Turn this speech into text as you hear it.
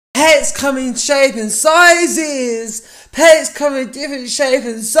Pets come in shape and sizes. Pets come in different shape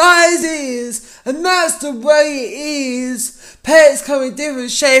and sizes. And that's the way it is. Pets come in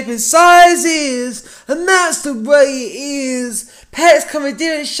different shape and sizes. And that's the way it is. Pets come in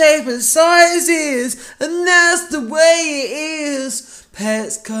different shape and sizes. And that's the way it is.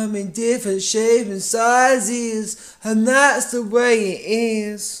 Pets come in different shape and sizes. And that's the way it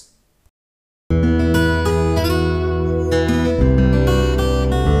is.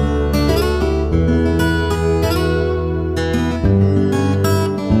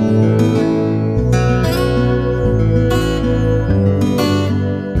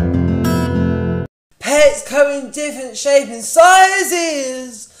 Pets come in different shape and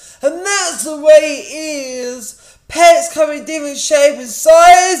sizes, and that's the way it is. Pets come in different shape and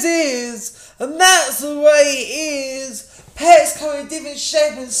sizes, and that's the way it is. Pets come in different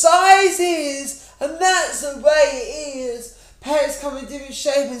shape and sizes, and that's the way it is. Pets come in different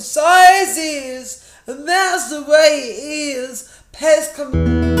shape and sizes, and that's the way it is. Pets come.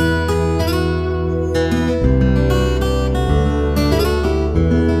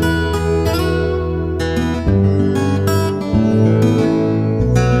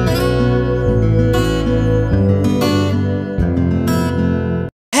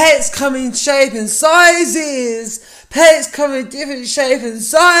 Pets come in shape and sizes. Pets come in different shape and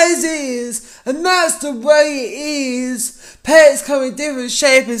sizes, and that's the way it is. Pets come in different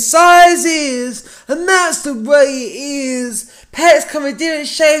shape and sizes, and that's the way it is. Pets come in different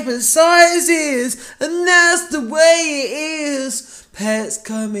shape and sizes, and that's the way it is. Pets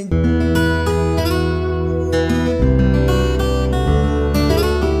come in.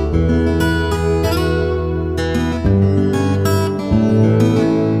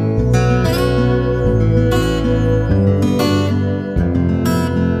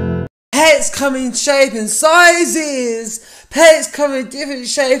 Pets come in shape and sizes. Pets come in different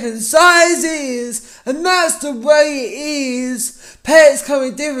shape and sizes, and that's the way it is. Pets come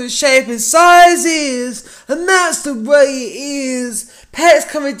in different shape and sizes, and that's the way it is. Pets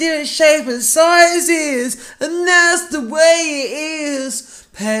come in different shape and sizes, and that's the way it is.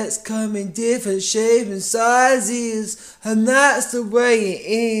 Pets come in different shape and sizes, and that's the way it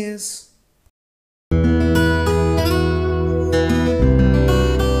is.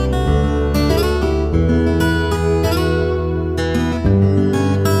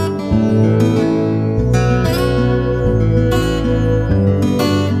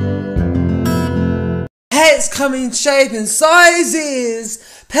 Pets come in shape and sizes.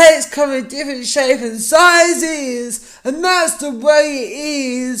 Pets come in different shape and sizes, and that's the way it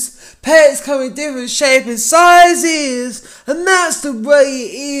is. Pets come in different shape and sizes, and that's the way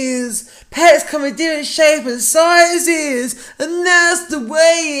it is. Pets come in different shape and sizes, and that's the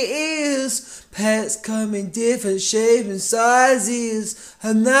way it is. Pets come in different shape and sizes,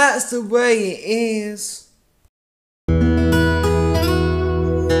 and that's the way it is.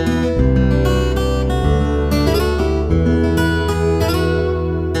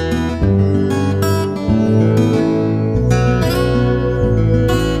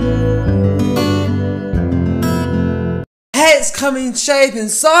 Pets come in shape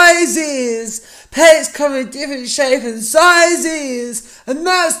and sizes. Pets come in different shape and sizes, and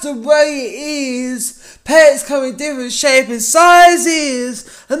that's the way it is. Pets come in different shape and sizes,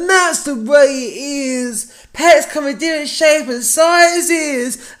 and that's the way it is. Pets come in different shape and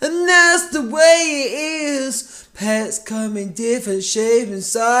sizes, and that's the way it is. Pets come in different shape and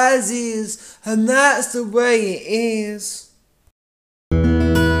sizes, and that's the way it is.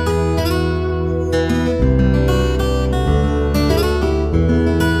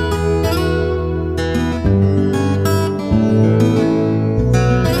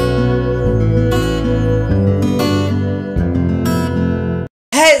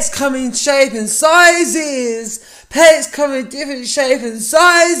 Pets come in shape and sizes. Pets come in different shape and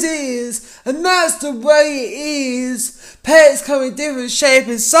sizes, and that's the way it is. Pets come in different shape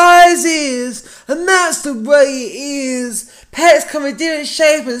and sizes, and that's the way it is. Pets come in different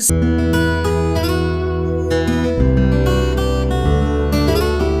shape and sizes.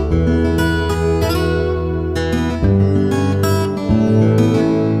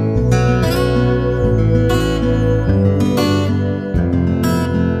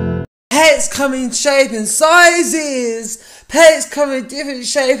 Pets come in shape and sizes. Pets come in different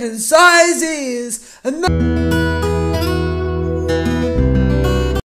shape and sizes, and